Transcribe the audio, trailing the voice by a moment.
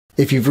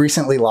If you've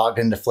recently logged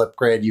into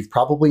Flipgrid, you've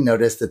probably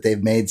noticed that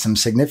they've made some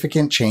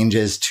significant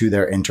changes to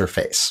their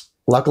interface.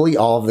 Luckily,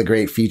 all of the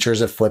great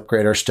features of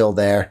Flipgrid are still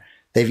there.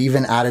 They've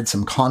even added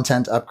some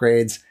content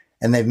upgrades,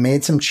 and they've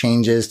made some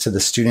changes to the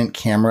student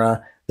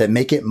camera that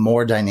make it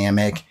more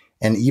dynamic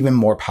and even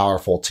more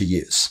powerful to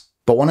use.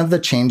 But one of the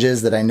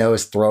changes that I know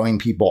is throwing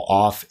people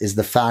off is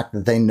the fact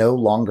that they no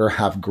longer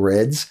have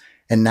grids,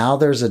 and now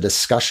there's a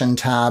discussion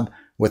tab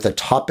with a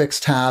topics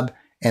tab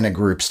and a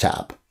groups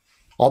tab.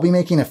 I'll be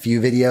making a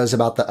few videos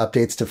about the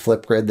updates to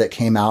Flipgrid that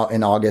came out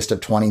in August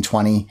of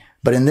 2020,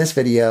 but in this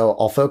video,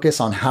 I'll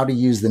focus on how to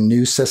use the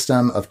new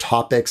system of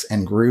topics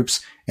and groups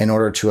in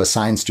order to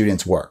assign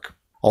students work.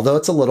 Although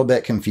it's a little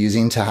bit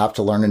confusing to have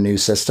to learn a new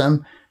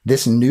system,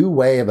 this new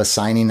way of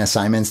assigning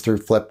assignments through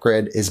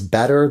Flipgrid is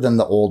better than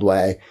the old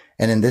way,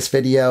 and in this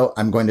video,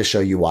 I'm going to show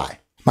you why.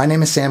 My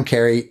name is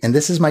Kary, and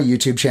this is my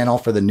YouTube channel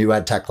for the new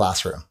EdTech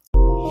classroom.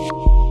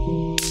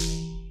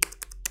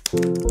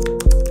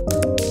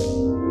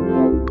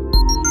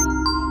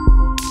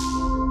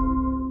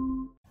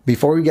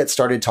 Before we get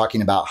started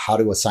talking about how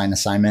to assign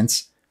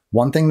assignments,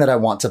 one thing that I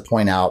want to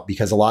point out,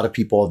 because a lot of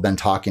people have been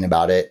talking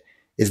about it,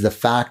 is the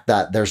fact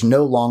that there's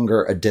no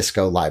longer a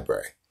Disco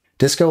library.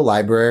 Disco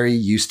library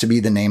used to be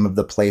the name of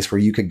the place where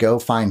you could go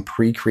find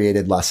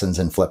pre-created lessons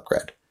in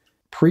Flipgrid.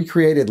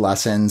 Pre-created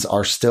lessons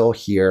are still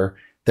here.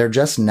 They're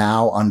just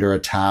now under a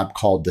tab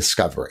called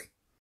Discovery.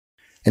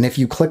 And if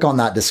you click on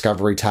that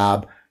Discovery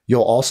tab,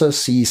 you'll also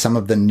see some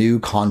of the new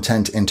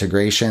content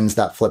integrations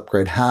that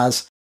Flipgrid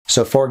has.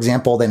 So for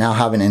example, they now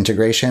have an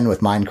integration with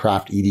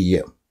Minecraft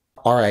EDU.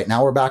 All right,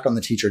 now we're back on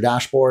the teacher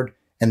dashboard.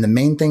 And the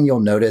main thing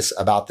you'll notice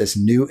about this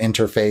new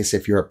interface,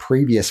 if you're a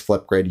previous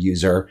Flipgrid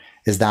user,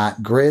 is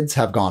that grids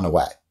have gone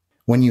away.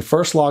 When you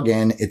first log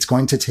in, it's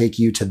going to take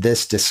you to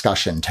this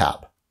discussion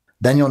tab.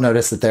 Then you'll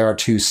notice that there are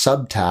two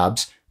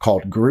sub-tabs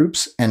called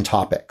groups and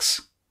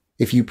topics.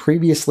 If you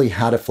previously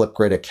had a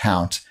Flipgrid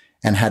account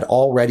and had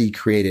already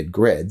created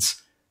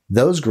grids,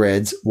 those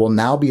grids will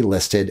now be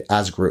listed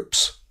as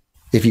groups.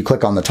 If you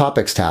click on the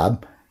topics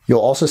tab,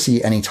 you'll also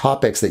see any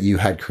topics that you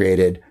had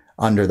created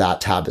under that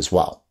tab as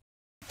well.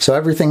 So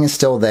everything is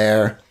still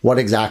there. What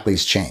exactly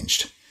has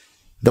changed?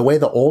 The way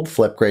the old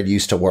Flipgrid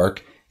used to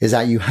work is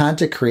that you had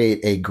to create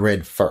a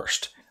grid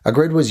first. A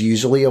grid was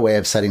usually a way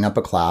of setting up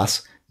a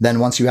class. Then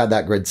once you had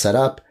that grid set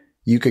up,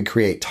 you could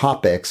create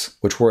topics,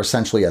 which were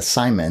essentially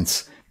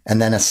assignments,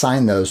 and then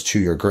assign those to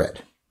your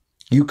grid.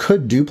 You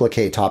could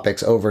duplicate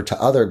topics over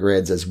to other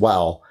grids as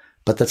well,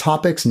 but the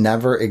topics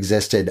never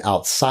existed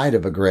outside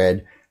of a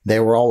grid.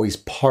 They were always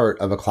part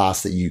of a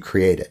class that you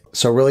created.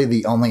 So really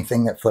the only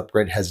thing that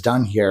Flipgrid has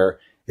done here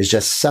is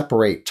just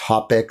separate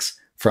topics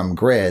from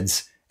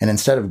grids. And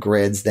instead of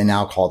grids, they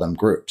now call them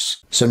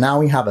groups. So now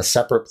we have a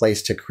separate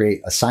place to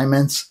create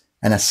assignments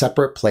and a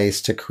separate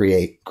place to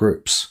create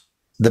groups.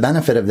 The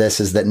benefit of this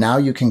is that now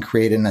you can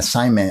create an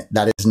assignment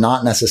that is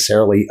not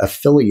necessarily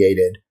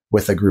affiliated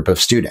with a group of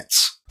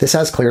students. This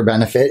has clear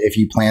benefit if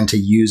you plan to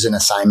use an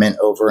assignment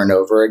over and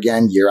over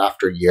again year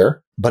after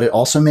year, but it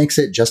also makes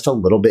it just a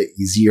little bit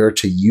easier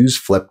to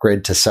use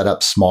Flipgrid to set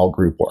up small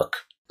group work.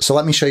 So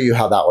let me show you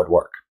how that would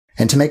work.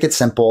 And to make it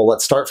simple,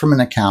 let's start from an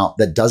account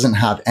that doesn't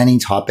have any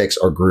topics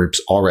or groups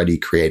already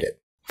created.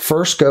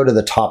 First, go to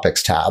the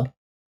Topics tab,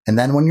 and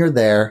then when you're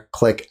there,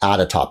 click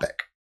Add a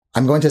Topic.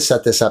 I'm going to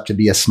set this up to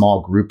be a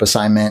small group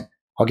assignment.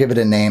 I'll give it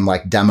a name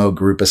like Demo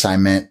Group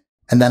Assignment,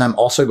 and then I'm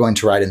also going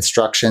to write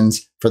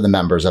instructions for the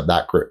members of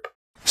that group.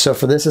 So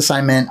for this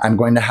assignment, I'm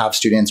going to have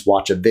students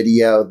watch a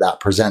video that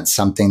presents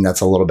something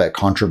that's a little bit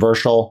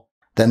controversial.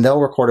 Then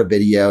they'll record a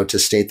video to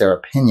state their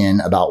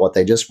opinion about what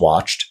they just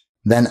watched.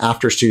 Then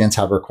after students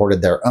have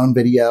recorded their own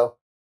video,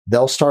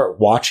 they'll start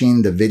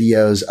watching the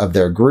videos of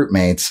their group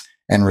mates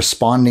and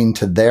responding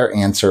to their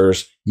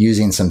answers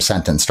using some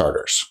sentence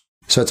starters.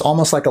 So it's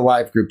almost like a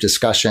live group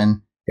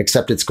discussion,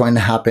 except it's going to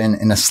happen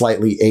in a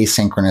slightly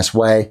asynchronous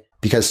way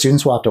because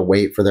students will have to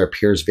wait for their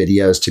peers'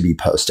 videos to be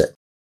posted.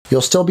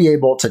 You'll still be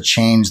able to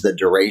change the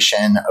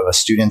duration of a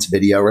student's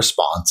video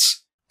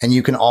response, and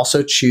you can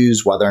also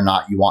choose whether or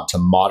not you want to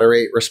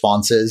moderate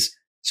responses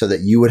so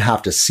that you would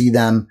have to see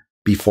them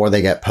before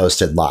they get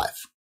posted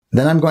live.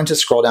 Then I'm going to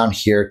scroll down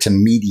here to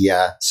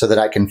Media so that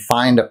I can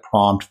find a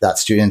prompt that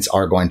students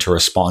are going to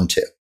respond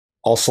to.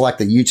 I'll select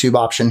the YouTube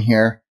option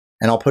here,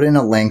 and I'll put in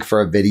a link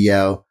for a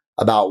video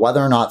about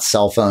whether or not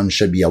cell phones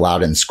should be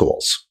allowed in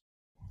schools.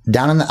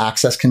 Down in the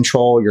access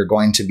control, you're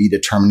going to be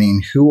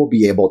determining who will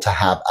be able to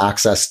have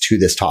access to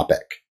this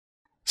topic.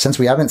 Since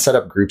we haven't set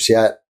up groups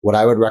yet, what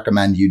I would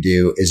recommend you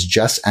do is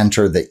just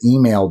enter the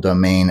email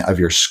domain of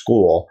your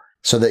school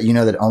so that you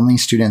know that only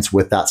students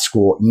with that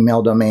school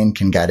email domain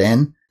can get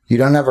in. You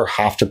don't ever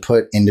have to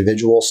put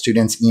individual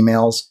students'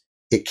 emails.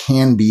 It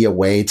can be a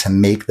way to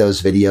make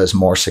those videos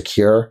more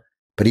secure.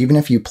 But even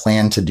if you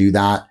plan to do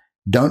that,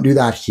 don't do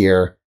that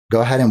here.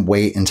 Go ahead and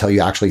wait until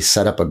you actually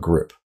set up a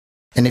group.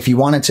 And if you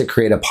wanted to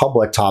create a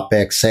public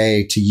topic,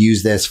 say to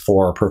use this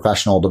for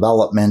professional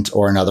development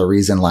or another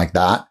reason like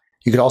that,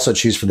 you could also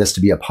choose for this to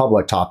be a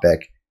public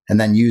topic, and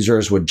then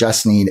users would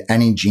just need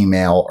any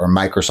Gmail or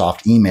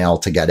Microsoft email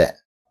to get in.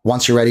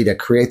 Once you're ready to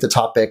create the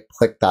topic,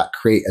 click that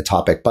Create a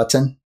Topic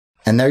button,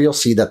 and there you'll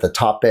see that the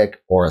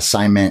topic or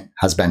assignment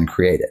has been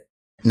created.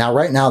 Now,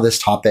 right now, this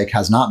topic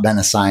has not been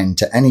assigned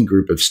to any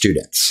group of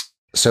students.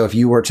 So if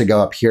you were to go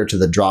up here to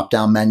the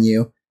drop-down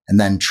menu and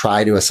then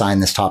try to assign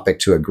this topic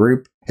to a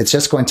group, it's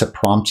just going to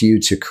prompt you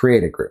to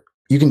create a group.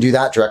 You can do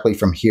that directly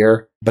from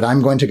here, but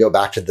I'm going to go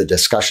back to the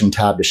discussion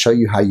tab to show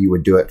you how you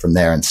would do it from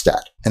there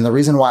instead. And the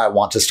reason why I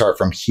want to start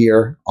from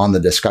here on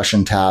the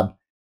discussion tab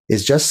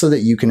is just so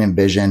that you can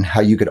envision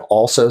how you could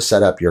also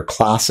set up your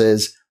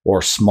classes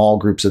or small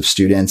groups of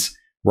students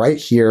right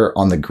here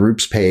on the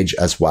groups page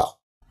as well.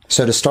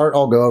 So to start,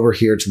 I'll go over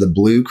here to the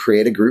blue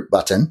Create a Group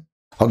button.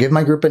 I'll give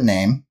my group a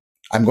name.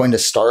 I'm going to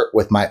start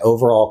with my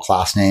overall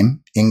class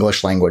name,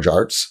 English Language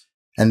Arts,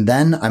 and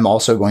then I'm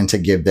also going to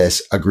give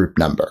this a group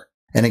number.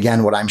 And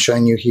again, what I'm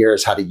showing you here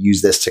is how to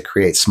use this to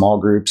create small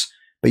groups,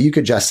 but you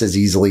could just as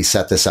easily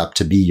set this up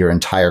to be your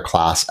entire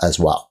class as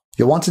well.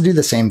 You'll want to do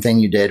the same thing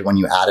you did when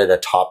you added a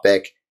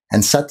topic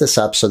and set this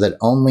up so that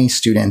only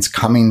students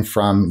coming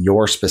from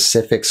your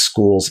specific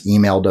school's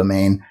email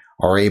domain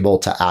are able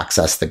to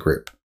access the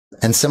group.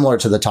 And similar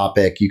to the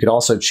topic, you could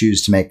also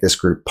choose to make this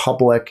group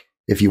public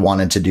if you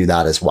wanted to do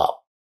that as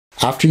well.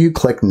 After you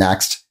click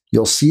Next,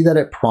 you'll see that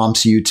it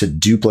prompts you to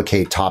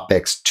duplicate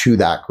topics to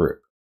that group.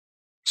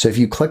 So if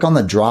you click on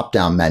the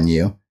drop-down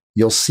menu,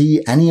 you'll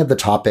see any of the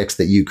topics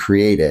that you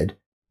created.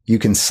 You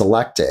can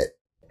select it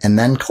and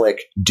then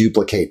click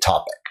Duplicate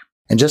Topic.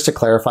 And just to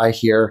clarify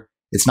here,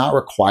 it's not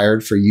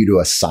required for you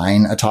to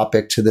assign a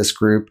topic to this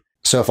group.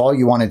 So if all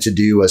you wanted to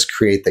do was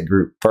create the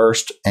group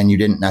first and you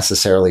didn't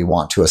necessarily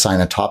want to assign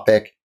a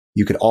topic,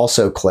 you could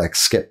also click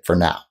Skip for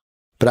now.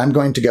 But I'm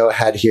going to go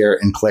ahead here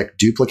and click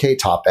Duplicate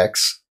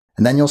Topics.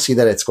 And then you'll see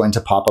that it's going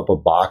to pop up a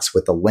box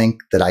with a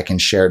link that I can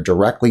share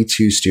directly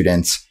to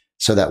students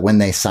so that when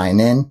they sign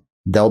in,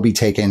 they'll be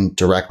taken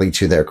directly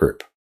to their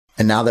group.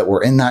 And now that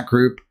we're in that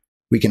group,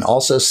 we can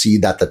also see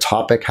that the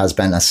topic has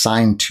been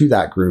assigned to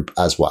that group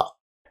as well.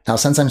 Now,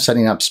 since I'm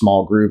setting up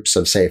small groups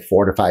of say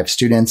 4 to 5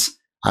 students,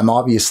 I'm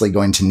obviously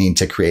going to need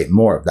to create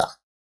more of them.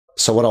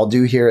 So what I'll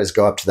do here is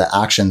go up to the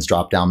Actions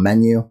drop-down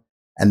menu,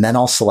 and then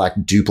I'll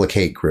select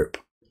Duplicate Group.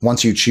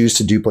 Once you choose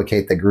to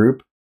duplicate the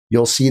group,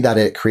 you'll see that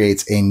it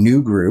creates a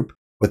new group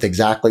with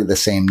exactly the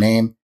same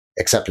name,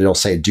 except it'll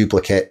say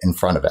duplicate in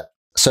front of it.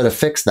 So to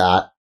fix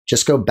that,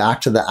 just go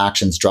back to the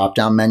Actions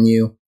drop-down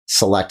menu,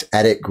 select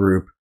Edit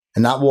Group,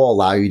 and that will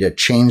allow you to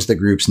change the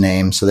group's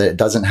name so that it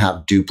doesn't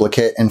have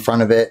duplicate in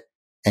front of it.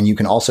 And you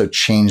can also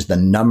change the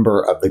number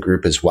of the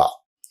group as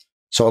well.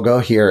 So I'll go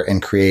here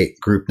and create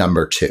group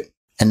number 2.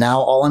 And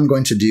now all I'm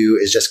going to do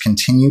is just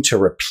continue to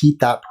repeat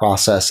that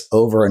process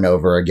over and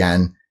over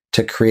again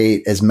to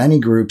create as many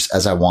groups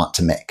as I want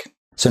to make.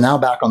 So now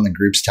back on the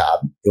Groups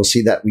tab, you'll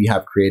see that we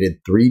have created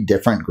 3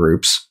 different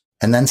groups.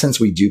 And then since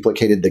we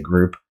duplicated the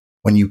group,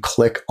 when you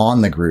click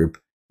on the group,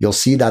 you'll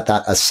see that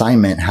that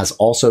assignment has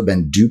also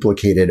been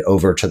duplicated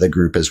over to the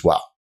group as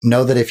well.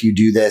 Know that if you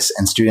do this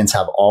and students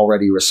have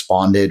already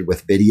responded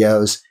with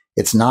videos,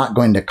 it's not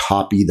going to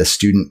copy the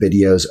student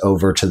videos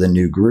over to the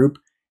new group.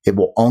 It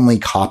will only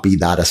copy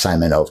that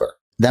assignment over.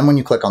 Then when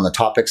you click on the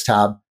Topics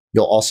tab,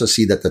 you'll also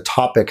see that the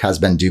topic has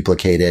been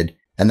duplicated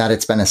and that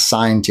it's been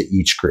assigned to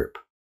each group.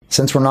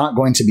 Since we're not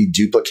going to be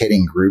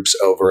duplicating groups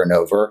over and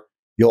over,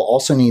 you'll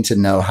also need to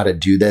know how to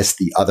do this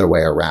the other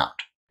way around.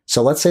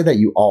 So let's say that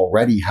you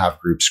already have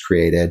groups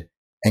created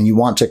and you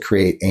want to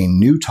create a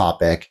new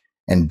topic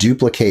and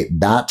duplicate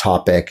that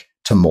topic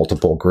to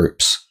multiple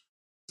groups.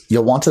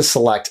 You'll want to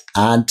select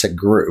Add to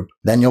Group.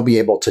 Then you'll be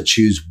able to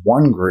choose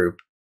one group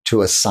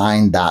to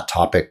assign that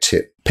topic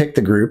to. Pick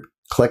the group,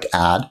 click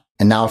Add.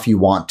 And now if you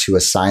want to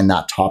assign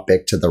that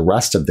topic to the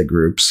rest of the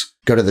groups,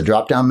 go to the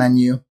drop-down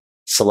menu,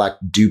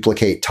 select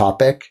Duplicate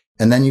Topic,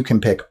 and then you can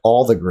pick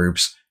all the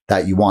groups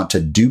that you want to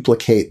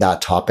duplicate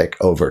that topic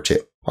over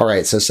to. All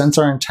right, so since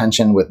our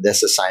intention with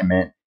this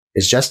assignment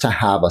is just to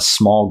have a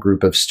small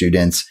group of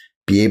students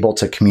be able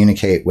to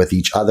communicate with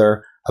each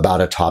other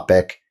about a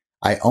topic,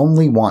 I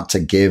only want to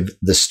give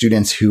the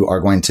students who are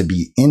going to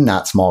be in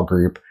that small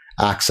group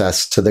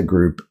access to the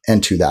group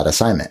and to that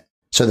assignment.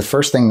 So the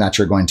first thing that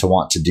you're going to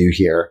want to do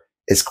here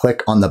is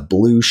click on the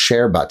blue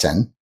Share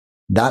button.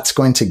 That's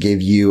going to give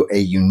you a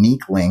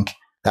unique link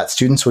that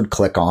students would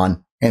click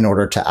on in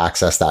order to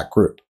access that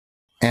group.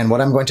 And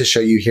what I'm going to show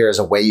you here is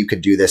a way you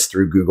could do this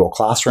through Google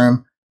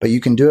Classroom, but you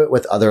can do it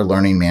with other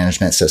learning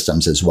management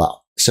systems as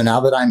well. So now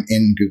that I'm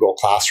in Google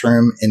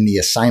Classroom in the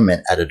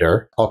assignment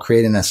editor, I'll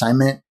create an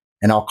assignment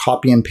and I'll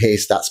copy and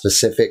paste that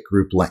specific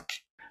group link.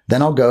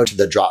 Then I'll go to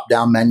the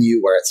drop-down menu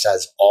where it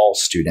says All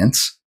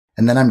Students.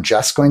 And then I'm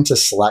just going to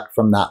select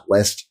from that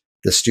list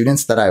the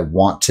students that I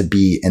want to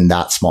be in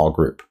that small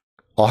group.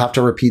 I'll have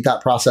to repeat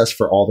that process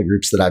for all the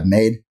groups that I've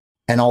made.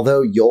 And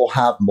although you'll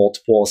have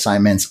multiple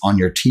assignments on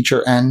your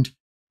teacher end,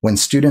 when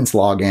students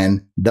log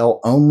in, they'll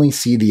only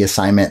see the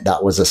assignment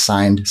that was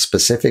assigned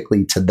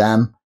specifically to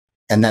them.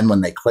 And then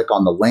when they click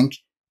on the link,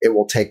 it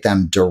will take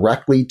them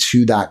directly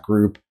to that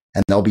group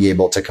and they'll be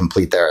able to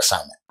complete their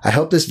assignment. I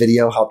hope this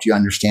video helped you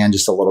understand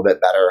just a little bit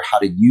better how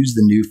to use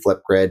the new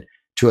Flipgrid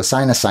to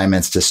assign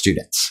assignments to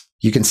students.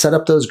 You can set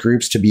up those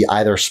groups to be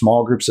either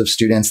small groups of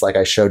students like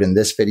I showed in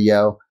this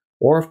video,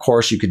 or of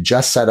course you could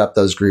just set up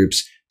those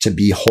groups to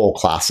be whole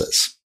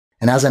classes.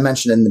 And as I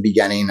mentioned in the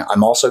beginning,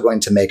 I'm also going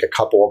to make a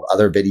couple of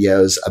other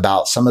videos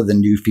about some of the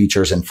new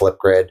features in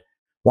Flipgrid.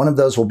 One of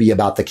those will be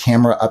about the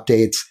camera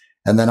updates,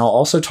 and then I'll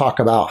also talk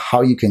about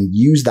how you can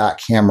use that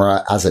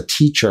camera as a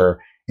teacher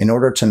in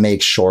order to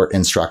make short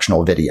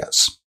instructional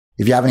videos.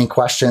 If you have any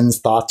questions,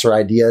 thoughts, or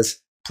ideas,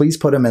 please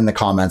put them in the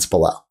comments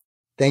below.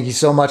 Thank you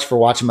so much for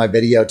watching my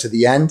video to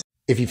the end.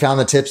 If you found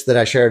the tips that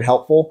I shared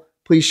helpful,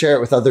 please share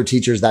it with other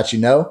teachers that you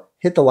know,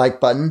 hit the like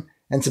button,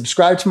 and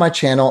subscribe to my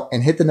channel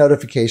and hit the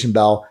notification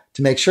bell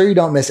to make sure you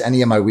don't miss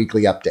any of my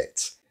weekly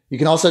updates. You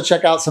can also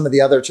check out some of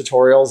the other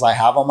tutorials I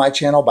have on my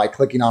channel by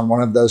clicking on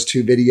one of those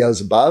 2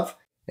 videos above.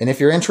 And if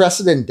you're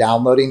interested in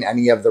downloading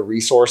any of the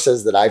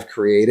resources that I've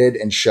created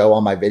and show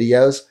on my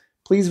videos,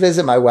 please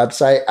visit my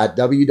website at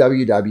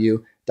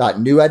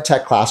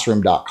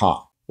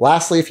www.newedtechclassroom.com.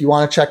 Lastly, if you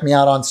want to check me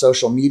out on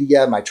social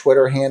media, my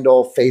Twitter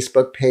handle,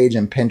 Facebook page,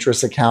 and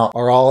Pinterest account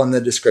are all in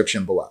the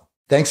description below.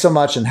 Thanks so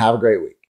much and have a great week.